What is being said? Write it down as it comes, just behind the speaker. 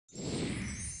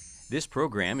This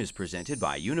program is presented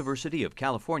by University of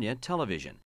California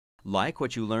Television. Like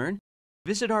what you learn?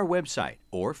 Visit our website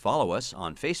or follow us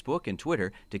on Facebook and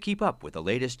Twitter to keep up with the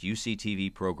latest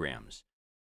UCTV programs.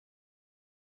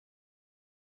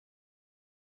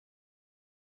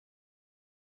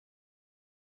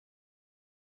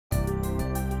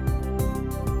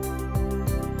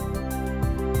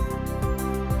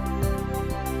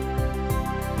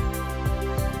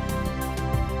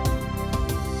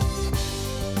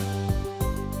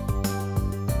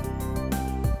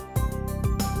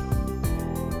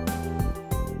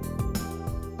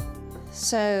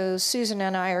 So Susan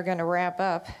and I are going to wrap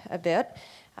up a bit.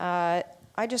 I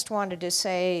just wanted to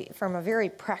say, from a very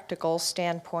practical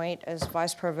standpoint, as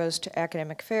Vice Provost to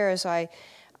Academic Affairs, I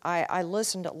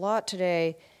listened a lot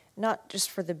today, not just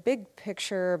for the big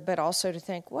picture, but also to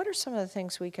think, what are some of the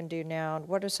things we can do now, and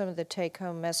what are some of the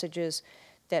take-home messages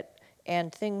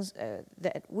and things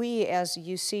that we as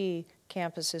UC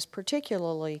campuses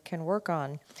particularly can work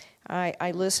on.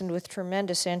 I listened with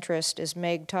tremendous interest as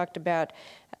Meg talked about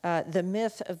the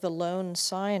myth of the lone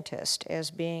scientist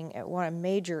as being a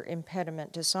major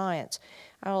impediment to science.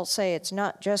 I'll say it's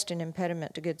not just an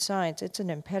impediment to good science, it's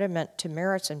an impediment to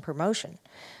merits and promotion.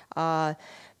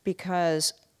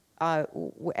 Because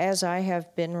as I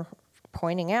have been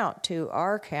pointing out to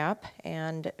our CAP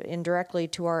and indirectly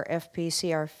to our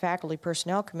FPC, our faculty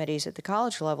personnel committees at the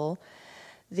college level,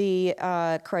 the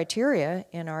criteria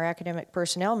in our academic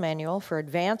personnel manual for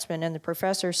advancement in the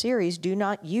professor series do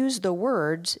not use the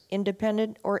words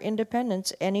independent or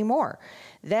independence anymore.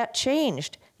 That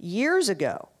changed years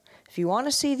ago. If you want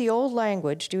to see the old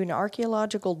language, do an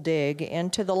archaeological dig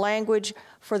into the language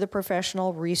for the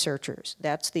professional researchers.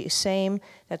 That's the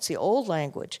old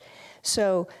language.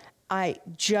 So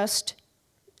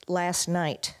last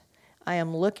night, I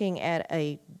am looking at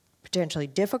a potentially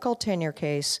difficult tenure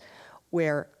case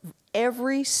where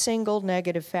every single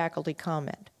negative faculty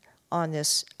comment on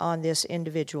this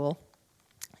individual,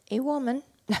 a woman,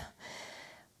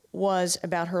 was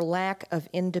about her lack of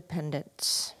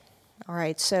independence. All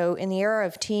right, so in the era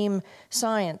of team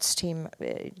science,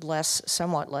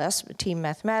 somewhat less, team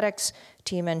mathematics,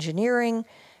 team engineering,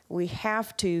 we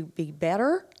have to be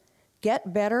better,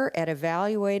 get better at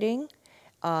evaluating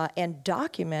and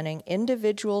documenting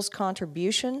individuals'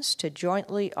 contributions to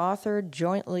jointly authored,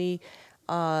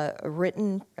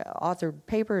 authored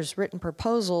papers, written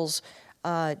proposals,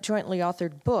 jointly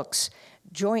authored books,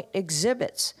 joint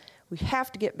exhibits. We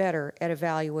have to get better at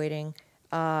evaluating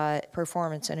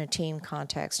performance in a team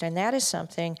context. And that is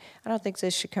something, I don't think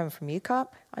this should come from UCOP.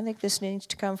 I think this needs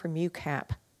to come from UCAP,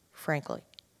 frankly.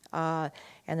 And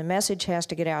the message has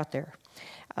to get out there.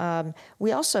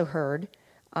 We also heard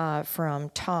from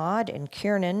Todd and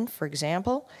Kiernan, for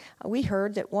example, we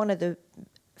heard that one of the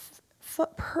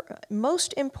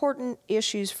most important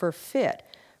issues for fit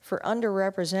for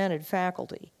underrepresented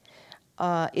faculty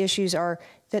issues are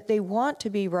that they want to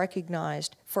be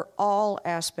recognized for all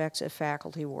aspects of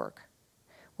faculty work.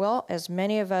 Well, as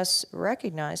many of us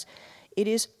recognize, it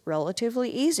is relatively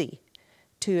easy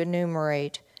to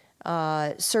enumerate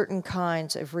certain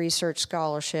kinds of research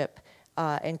scholarship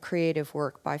and creative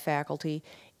work by faculty.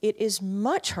 It is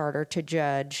much harder to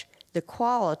judge the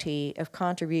quality of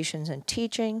contributions in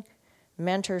teaching,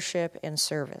 mentorship, and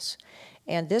service.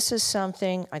 And this is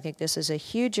something, I think this is a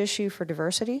huge issue for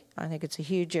diversity. I think it's a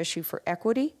huge issue for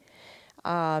equity.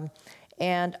 And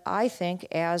I think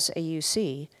as a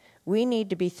UC, we need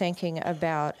to be thinking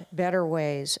about better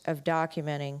ways of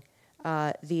documenting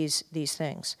these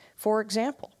things. For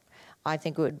example, I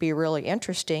think it would be really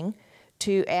interesting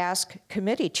to ask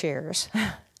committee chairs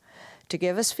to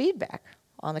give us feedback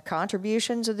on the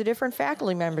contributions of the different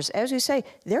faculty members. As you say,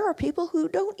 there are people who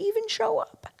don't even show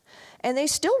up, and they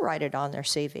still write it on their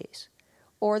CVs,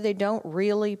 or they don't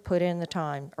really put in the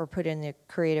time or put in the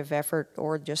creative effort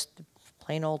or just the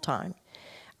plain old time.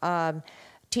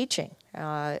 Teaching,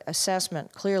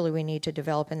 assessment, clearly we need to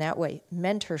develop in that way.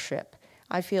 Mentorship.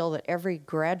 I feel that every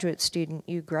graduate student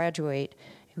you graduate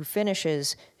who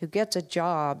finishes, who gets a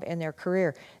job in their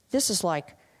career, this is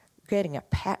like getting a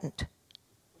patent,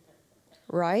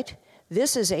 right?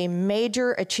 This is a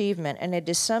major achievement, and it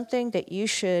is something that you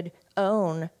should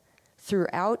own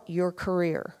throughout your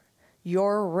career,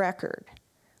 your record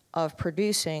of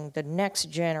producing the next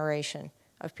generation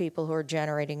of people who are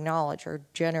generating knowledge or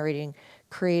generating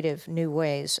creative new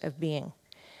ways of being.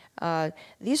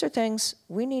 These are things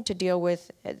we need to deal with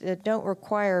that don't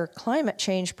require climate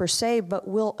change per se, but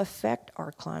will affect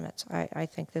our climates. I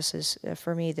think this is,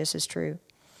 for me, this is true.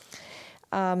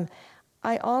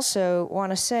 I also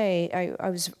want to say, I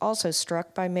was also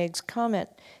struck by Meg's comment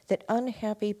that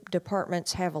unhappy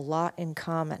departments have a lot in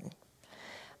common.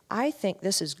 I think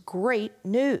this is great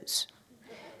news.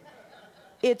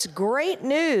 It's great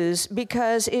news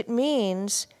because it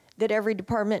means that every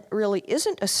department really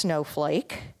isn't a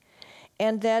snowflake,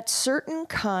 and that certain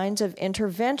kinds of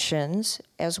interventions,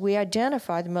 as we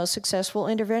identify the most successful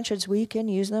interventions, we can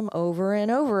use them over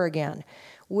and over again,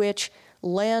 which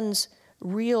lends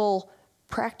real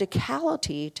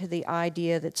practicality to the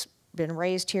idea that's been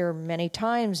raised here many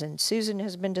times, and Susan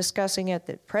has been discussing it,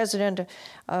 the president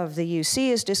of the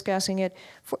UC is discussing it,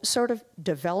 for sort of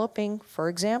developing, for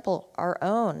example, our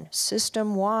own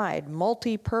system-wide,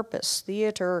 multi-purpose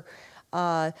theater,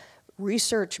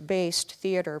 research-based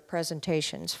theater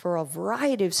presentations for a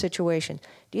variety of situations.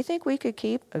 Do you think we could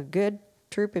keep a good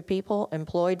troop of people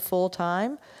employed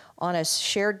full-time on a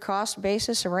shared cost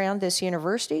basis around this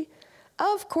university?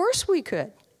 Of course we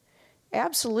could.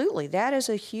 Absolutely. That is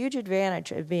a huge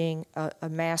advantage of being a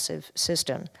massive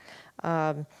system.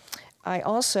 I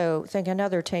also think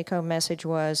another take-home message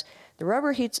was the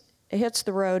rubber hits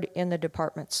the road in the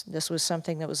departments. This was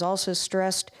something that was also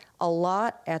stressed a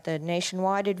lot at the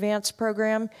nationwide advanced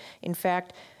program. In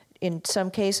fact, in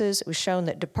some cases, it was shown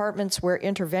that departments where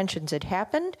interventions had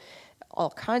happened,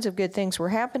 all kinds of good things were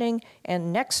happening,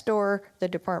 and next door, the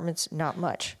departments, not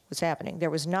much was happening. There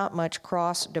was not much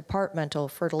cross-departmental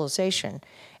fertilization,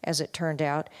 as it turned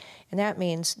out, and that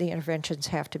means the interventions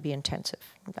have to be intensive.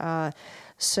 And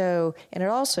it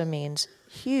also means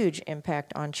huge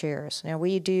impact on chairs. Now,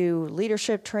 we do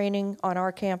leadership training on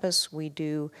our campus. We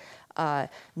do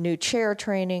new chair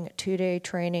training, 2-day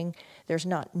training. There's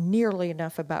not nearly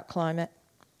enough about climate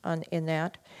in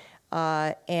that.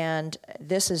 And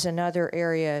this is another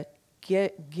area,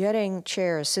 getting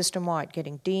chairs system-wide,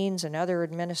 getting deans and other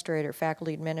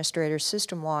faculty administrators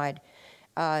system-wide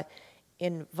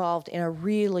involved in a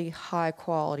really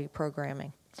high-quality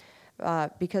programming.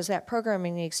 Because that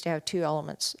programming needs to have two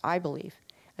elements, I believe.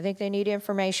 I think they need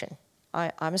information.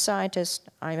 I'm a scientist.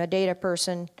 I'm a data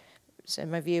person.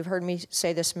 Some of you have heard me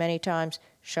say this many times.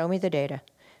 Show me the data.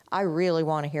 I really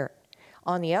want to hear it.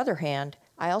 On the other hand,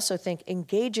 I also think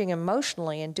engaging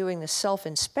emotionally and doing the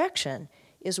self-inspection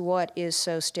is what is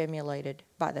so stimulated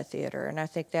by the theater, and I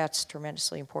think that's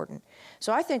tremendously important.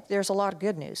 So I think there's a lot of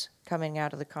good news coming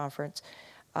out of the conference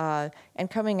and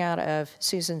coming out of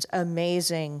Susan's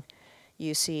amazing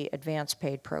UC Advanced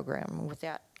Paid program. And with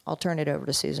that, I'll turn it over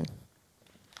to Susan.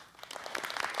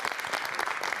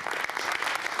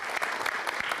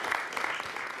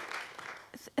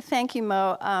 Thank you,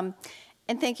 Mo.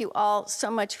 And thank you all so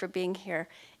much for being here.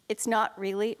 It's not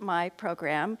really my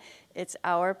program, it's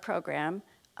our program.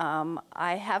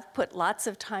 I have put lots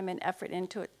of time and effort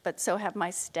into it, but so have my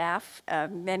staff,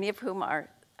 many of whom are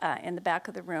in the back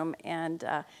of the room, and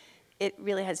it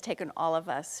really has taken all of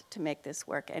us to make this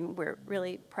work, and we're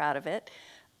really proud of it.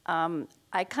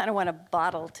 I kind of want to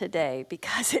bottle today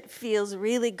because it feels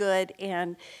really good,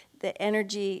 and the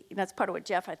energy, that's part of what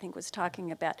Jeff, I think, was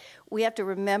talking about. We have to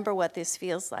remember what this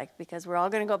feels like because we're all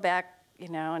going to go back, you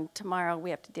know, and tomorrow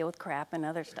we have to deal with crap and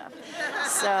other stuff.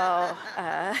 So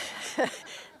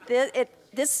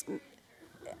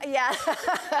yeah.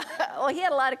 Well, he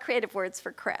had a lot of creative words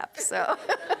for crap, so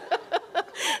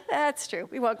that's true.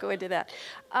 We won't go into that.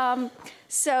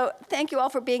 So thank you all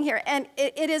for being here. And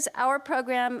it is our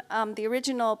program. The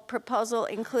original proposal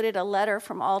included a letter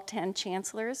from all 10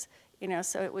 chancellors. You know,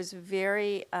 so it was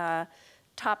very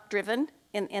top-driven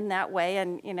in that way,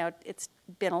 and you know, it's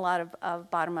been a lot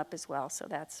of bottom-up as well, so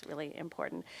that's really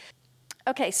important.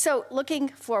 Okay, so looking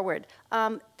forward,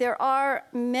 there are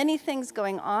many things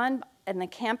going on in the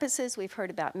campuses. We've heard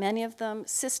about many of them.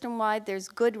 System-wide, there's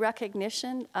good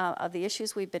recognition of the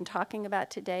issues we've been talking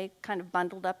about today, kind of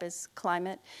bundled up as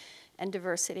climate and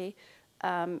diversity.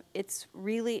 It's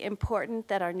really important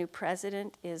that our new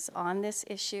president is on this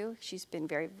issue. She's been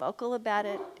very vocal about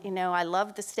it. You know, I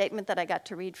love the statement that I got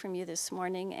to read from you this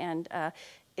morning, and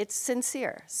it's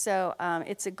sincere. So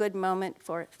it's a good moment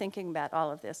for thinking about all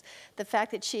of this. The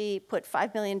fact that she put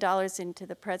 $5 million into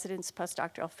the President's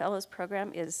Postdoctoral Fellows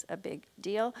Program is a big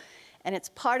deal. And it's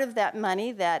part of that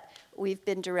money that we've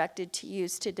been directed to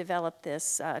use to develop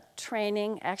this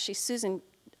training. Actually, Susan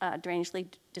Drangely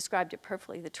described it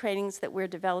perfectly. The trainings that we're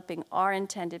developing are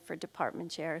intended for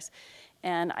department chairs.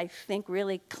 And I think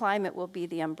really climate will be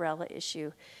the umbrella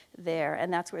issue there.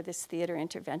 And that's where this theater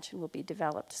intervention will be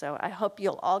developed. So I hope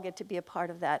you'll all get to be a part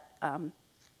of that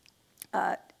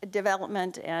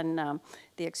development and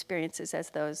the experiences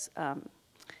as those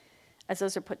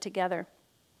are put together.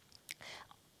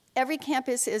 Every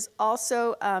campus is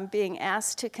also being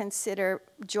asked to consider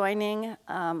joining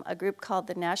a group called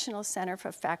the National Center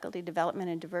for Faculty Development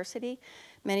and Diversity.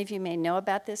 Many of you may know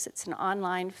about this. It's an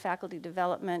online faculty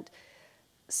development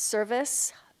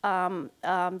service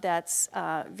that's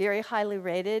very highly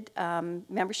rated.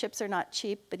 Memberships are not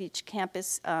cheap, but each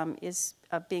campus is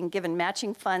being given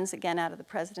matching funds, again, out of the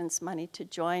president's money to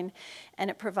join. And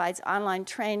it provides online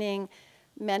training,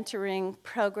 mentoring,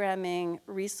 programming,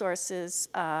 resources,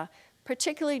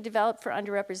 particularly developed for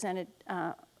underrepresented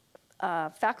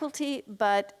faculty,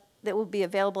 but that will be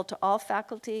available to all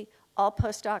faculty, all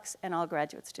postdocs, and all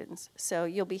graduate students. So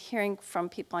you'll be hearing from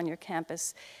people on your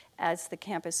campus as the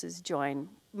campuses join.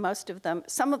 Most of them,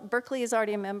 Berkeley is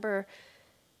already a member,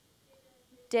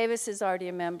 Davis is already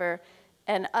a member,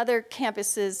 and other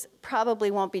campuses probably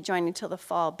won't be joining until the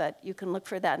fall, but you can look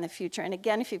for that in the future. And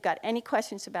again, if you've got any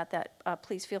questions about that,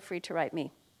 please feel free to write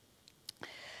me.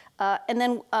 And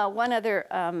then one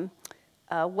other,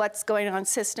 what's going on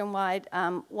system-wide.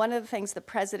 One of the things the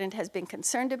president has been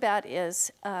concerned about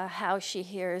is how she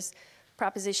hears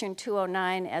Proposition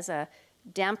 209 as a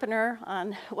dampener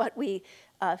on what we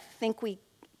think we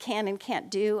can and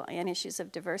can't do in issues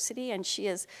of diversity. And she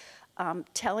is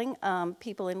telling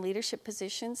people in leadership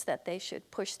positions that they should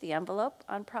push the envelope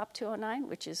on Prop 209,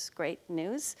 which is great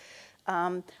news.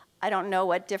 I don't know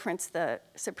what difference the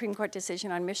Supreme Court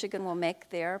decision on Michigan will make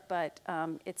there, but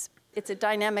it's a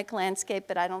dynamic landscape,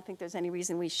 but I don't think there's any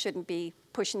reason we shouldn't be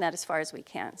pushing that as far as we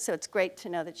can. So it's great to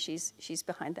know that she's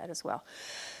behind that as well.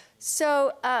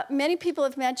 So many people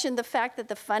have mentioned the fact that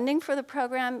the funding for the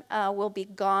program will be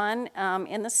gone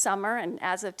in the summer, and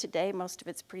as of today, most of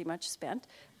it's pretty much spent.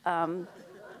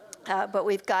 But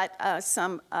we've got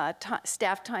some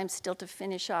staff time still to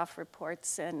finish off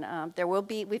reports, and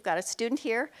we've got a student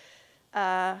here,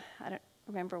 I don't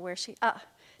remember where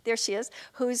there she is,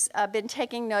 who's been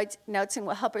taking notes and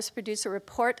will help us produce a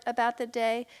report about the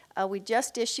day. We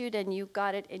just issued, and you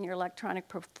got it in your electronic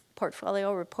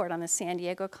portfolio report on the San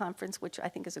Diego conference, which I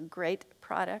think is a great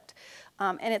product.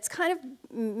 And it's kind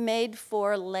of made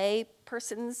for lay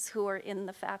persons who are in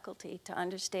the faculty to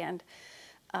understand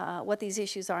what these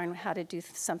issues are and how to do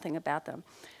something about them.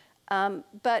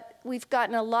 But we've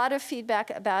gotten a lot of feedback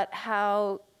about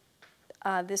how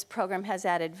this program has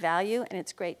added value, and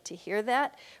it's great to hear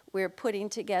that. We're putting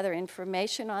together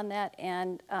information on that,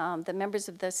 and the members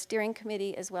of the steering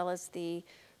committee as well as the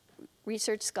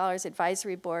Research Scholars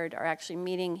Advisory Board are actually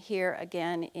meeting here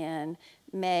again in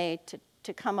May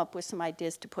to come up with some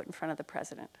ideas to put in front of the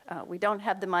president. We don't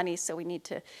have the money, so we need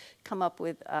to come up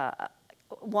with a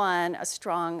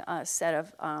strong set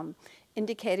of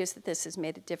indicators that this has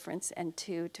made a difference, and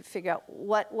two, to figure out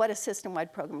what a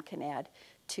system-wide program can add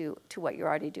to what you're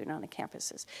already doing on the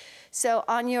campuses. So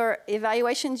on your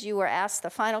evaluations, you were asked the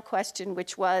final question,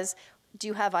 which was, do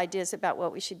you have ideas about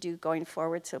what we should do going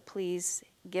forward? So please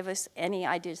give us any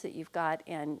ideas that you've got.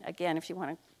 And again, if you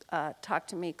want to talk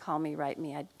to me, call me, write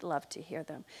me. I'd love to hear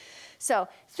them. So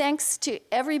thanks to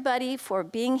everybody for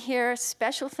being here.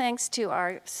 Special thanks to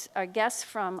our guests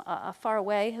from far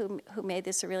away who made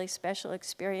this a really special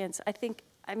experience.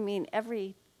 I mean,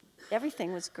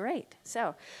 everything was great.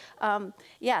 So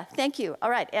yeah, thank you. All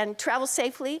right, and travel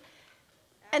safely.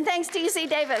 And thanks to UC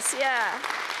Davis, yeah.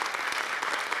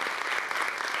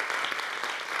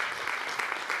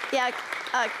 Yeah,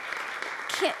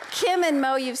 Kim and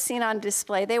Mo you've seen on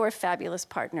display. They were fabulous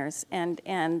partners, and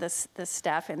the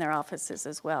staff in their offices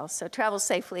as well. So travel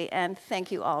safely, and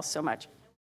thank you all so much.